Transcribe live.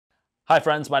Hi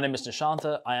friends, my name is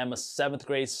Nishanta. I am a 7th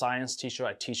grade science teacher.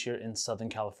 I teach here in Southern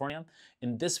California.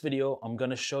 In this video, I'm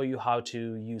going to show you how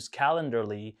to use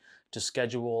Calendly to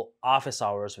schedule office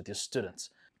hours with your students.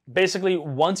 Basically,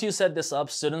 once you set this up,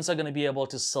 students are going to be able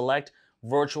to select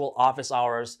virtual office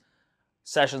hours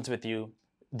sessions with you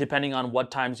depending on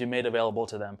what times you made available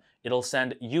to them. It'll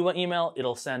send you an email,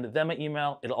 it'll send them an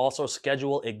email, it'll also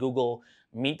schedule a Google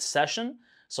Meet session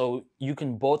so you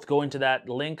can both go into that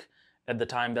link at the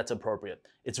time that's appropriate.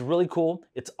 It's really cool,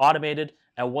 it's automated,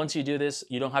 and once you do this,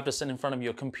 you don't have to sit in front of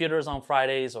your computers on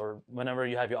Fridays or whenever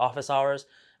you have your office hours.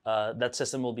 That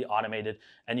system will be automated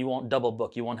and you won't double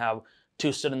book. You won't have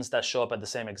 2 students that show up at the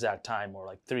same exact time, or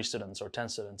like 3 students or 10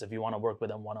 students if you want to work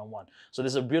with them one-on-one. So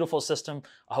this is a beautiful system.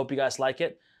 I hope you guys like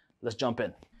it. Let's jump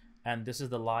in. And this is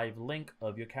the live link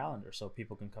of your calendar. So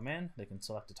people can come in, they can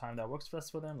select a time that works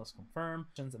best for them. Let's confirm,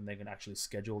 and they can actually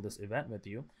schedule this event with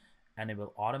you. And it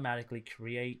will automatically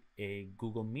create a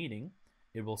Google meeting.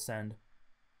 It will send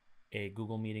a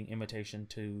Google meeting invitation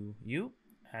to you,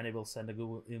 and it will send a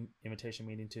Google invitation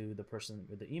meeting to the person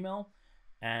with the email,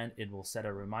 and it will set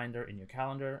a reminder in your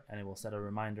calendar, and it will set a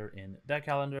reminder in their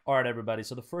calendar. All right, everybody.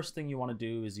 So the first thing you want to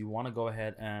do is you want to go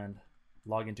ahead and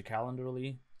log into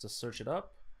Calendly. Just search it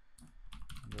up,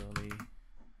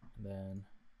 then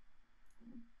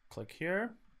click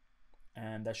here,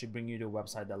 and that should bring you to a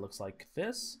website that looks like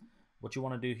this. What you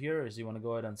want to do here is you want to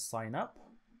go ahead and sign up,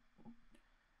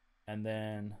 and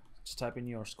then just type in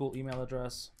your school email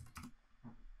address.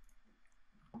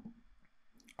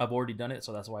 I've already done it,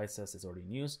 so that's why it says it's already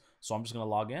in use. So I'm just going to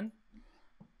log in.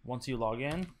 Once you log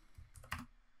in,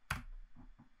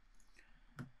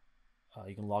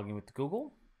 you can log in with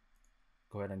Google.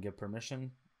 Go ahead and give permission.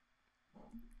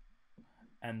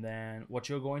 And then what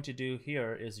you're going to do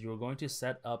here is you're going to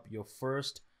set up your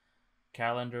first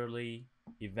Calendly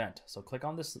event. So click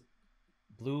on this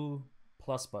blue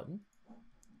plus button.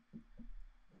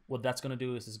 What that's going to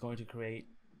do is it's going to create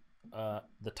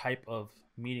the type of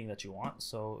meeting that you want.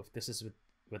 So if this is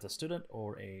with a student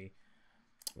or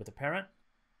with a parent,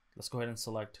 let's go ahead and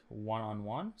select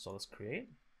one-on-one. So let's create.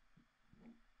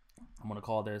 I'm going to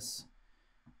call this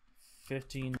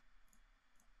 15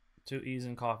 to ease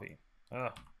in coffee.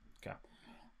 Okay.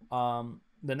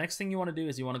 The next thing you want to do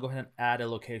is you want to go ahead and add a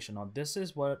location. Now this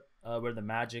is where the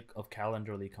magic of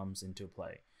Calendly comes into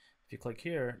play. If you click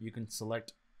here, you can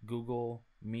select Google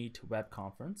Meet Web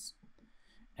Conference,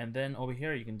 and then over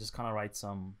here you can just kind of write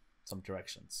some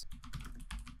directions.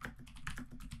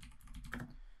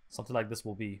 Something like this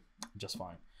will be just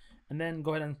fine. And then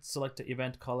go ahead and select the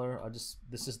event color.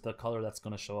 This is the color that's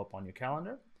going to show up on your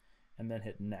calendar, and then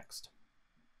hit next.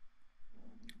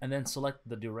 And then select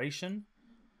the duration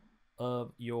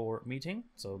of your meeting.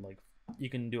 So like you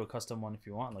can do a custom one if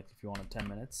you want. Like if you want 10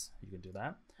 minutes, you can do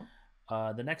that.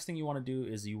 The next thing you want to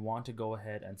do is you want to go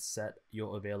ahead and set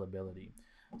your availability.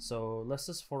 So let's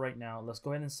just, for right now, let's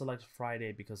go ahead and select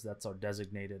Friday because that's our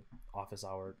designated office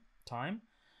hour time.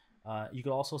 You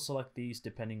could also select these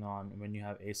depending on when you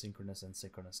have asynchronous and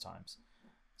synchronous times.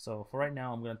 So for right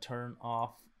now, I'm going to turn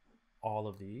off all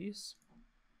of these.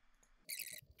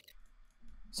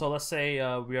 So let's say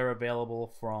we are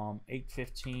available from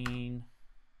 8:15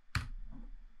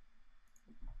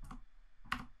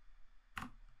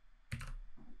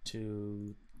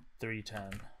 to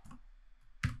 3:10.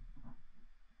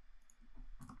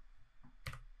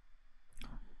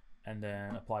 And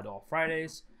then apply to all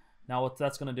Fridays. Now what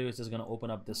that's going to do is it's going to open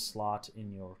up this slot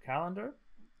in your calendar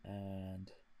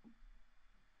and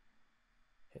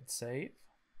hit save.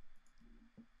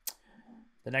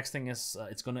 The next thing is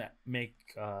it's going to make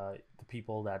the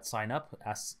people that sign up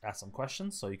ask some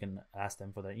questions. So you can ask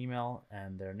them for their email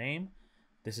and their name.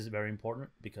 This is very important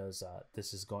because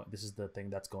this is the thing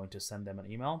that's going to send them an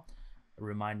email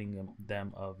reminding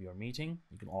them of your meeting.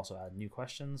 You can also add new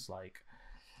questions like,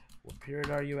 what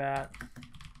period are you at?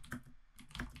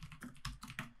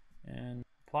 And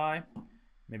apply.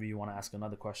 Maybe you want to ask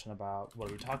another question about what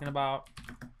are we talking about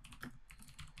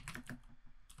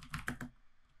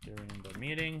during the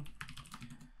meeting.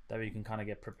 That way you can kind of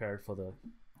get prepared for the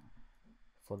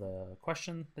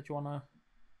question that you want to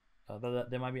that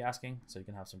they might be asking, so you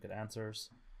can have some good answers,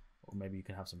 or maybe you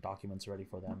can have some documents ready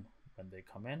for them when they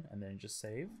come in, and then just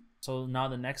save. So now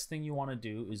the next thing you want to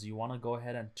do is you want to go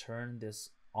ahead and turn this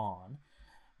on.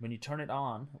 When you turn it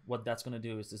on, what that's going to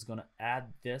do is it's going to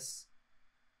add this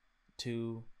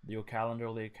to your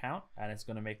Calendly account, and it's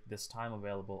going to make this time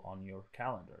available on your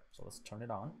calendar. So let's turn it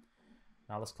on.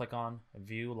 Now let's click on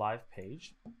View Live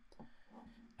Page.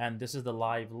 And this is the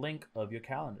live link of your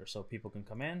calendar. So people can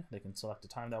come in, they can select a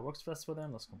time that works best for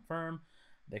them. Let's confirm.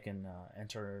 They can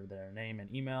enter their name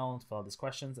and email, fill out these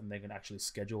questions, and they can actually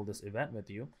schedule this event with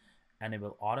you. And it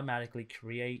will automatically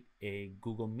create a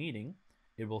Google Meeting.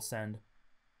 It will send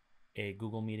a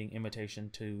Google Meeting invitation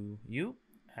to you,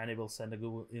 and it will send a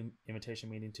Google invitation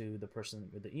meeting to the person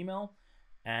with the email,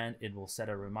 and it will set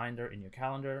a reminder in your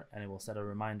calendar, and it will set a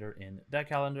reminder in their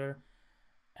calendar,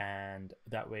 and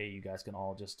that way you guys can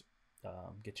all just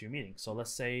get to your meeting. So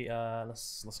let's say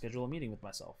let's schedule a meeting with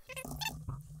myself.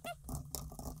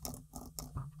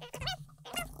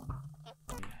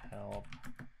 Help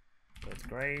with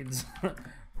grades.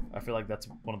 I feel like that's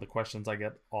one of the questions I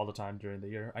get all the time during the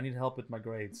year. I need help with my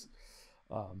grades.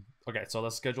 Okay, so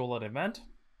let's schedule an event,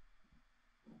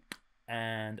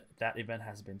 and that event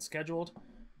has been scheduled.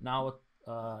 Now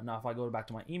if I go back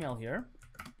to my email here,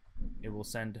 it will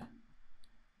send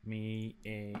me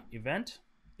a event.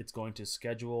 It's going to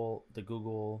schedule the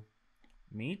Google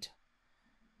Meet.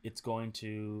 It's going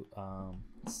to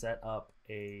set up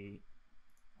a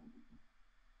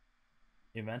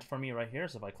event for me right here.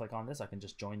 So if I click on this, I can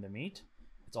just join the meet.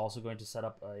 It's also going to set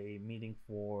up a meeting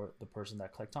for the person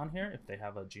that clicked on here if they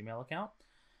have a Gmail account.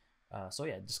 So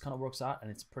yeah, it just kind of works out, and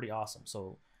it's pretty awesome.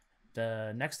 So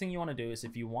the next thing you want to do is,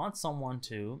 if you want someone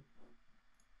to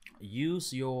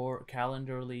use your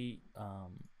Calendly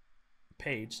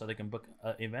page so they can book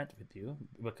an event with you,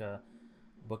 book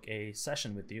a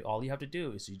session with you, all you have to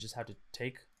do is you just have to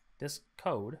take this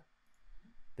code,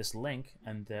 this link,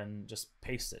 and then just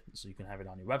paste it. So you can have it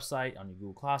on your website, on your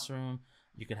Google Classroom,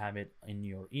 you can have it in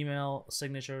your email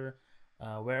signature,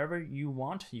 wherever you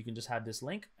want. You can just have this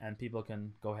link, and people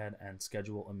can go ahead and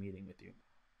schedule a meeting with you.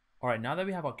 All right, now that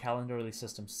we have our Calendly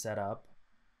system set up,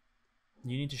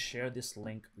 you need to share this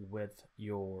link with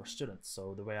your students.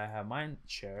 So the way I have mine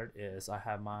shared is I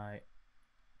have my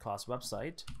class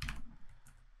website,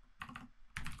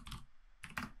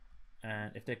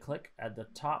 and if they click at the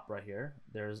top right here,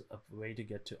 there's a way to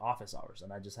get to office hours,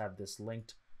 and I just have this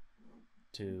linked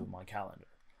to my calendar.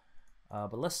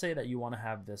 But let's say that you want to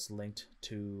have this linked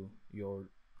to your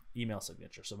email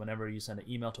signature. So whenever you send an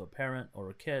email to a parent or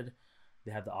a kid,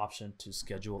 they have the option to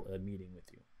schedule a meeting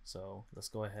with you. So let's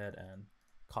go ahead and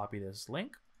copy this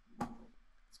link.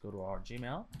 Let's go to our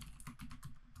Gmail.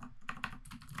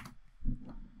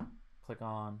 Click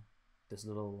on this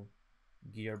little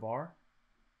gear bar,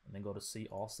 and then go to see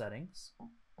all settings.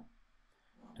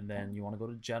 And then you want to go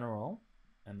to general,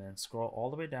 and then scroll all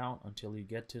the way down until you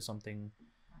get to something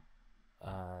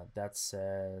that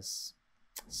says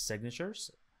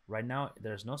signatures. Right now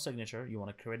there's no signature. You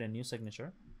want to create a new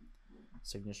signature.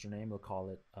 Signature name, we'll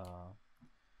call it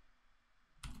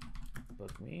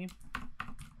book me,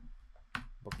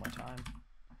 book my time,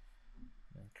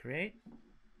 and create.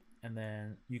 And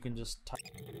then you can just type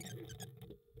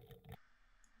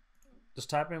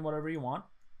in whatever you want,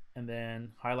 and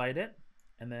then highlight it,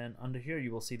 and then under here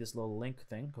you will see this little link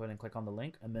thing. Go ahead and click on the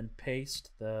link, and then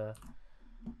paste the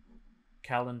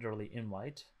Calendly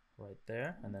invite right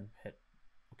there, and then hit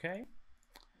OK.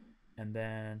 And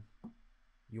then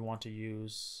you want to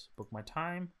use book my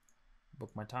time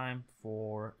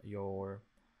for your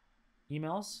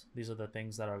emails. These are the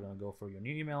things that are going to go for your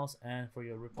new emails and for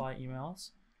your reply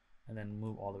emails. And then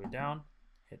move all the way down,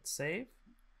 hit save.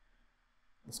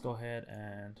 Let's go ahead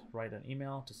and write an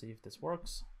email to see if this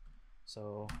works.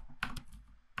 So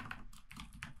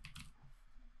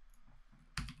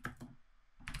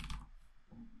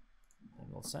then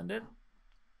we'll send it,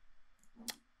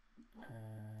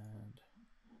 and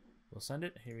we'll send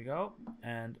it. Here we go.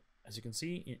 And as you can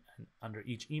see, under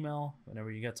each email,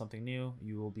 whenever you get something new,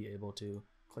 you will be able to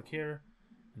click here,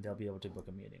 and they'll be able to book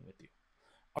a meeting with you.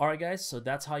 All right, guys, so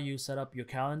that's how you set up your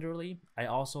Calendly. I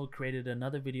also created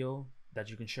another video that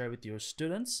you can share with your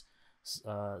students,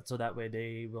 so that way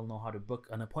they will know how to book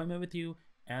an appointment with you,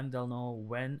 and they'll know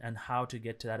when and how to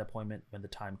get to that appointment when the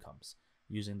time comes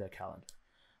using their calendar.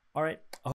 All right.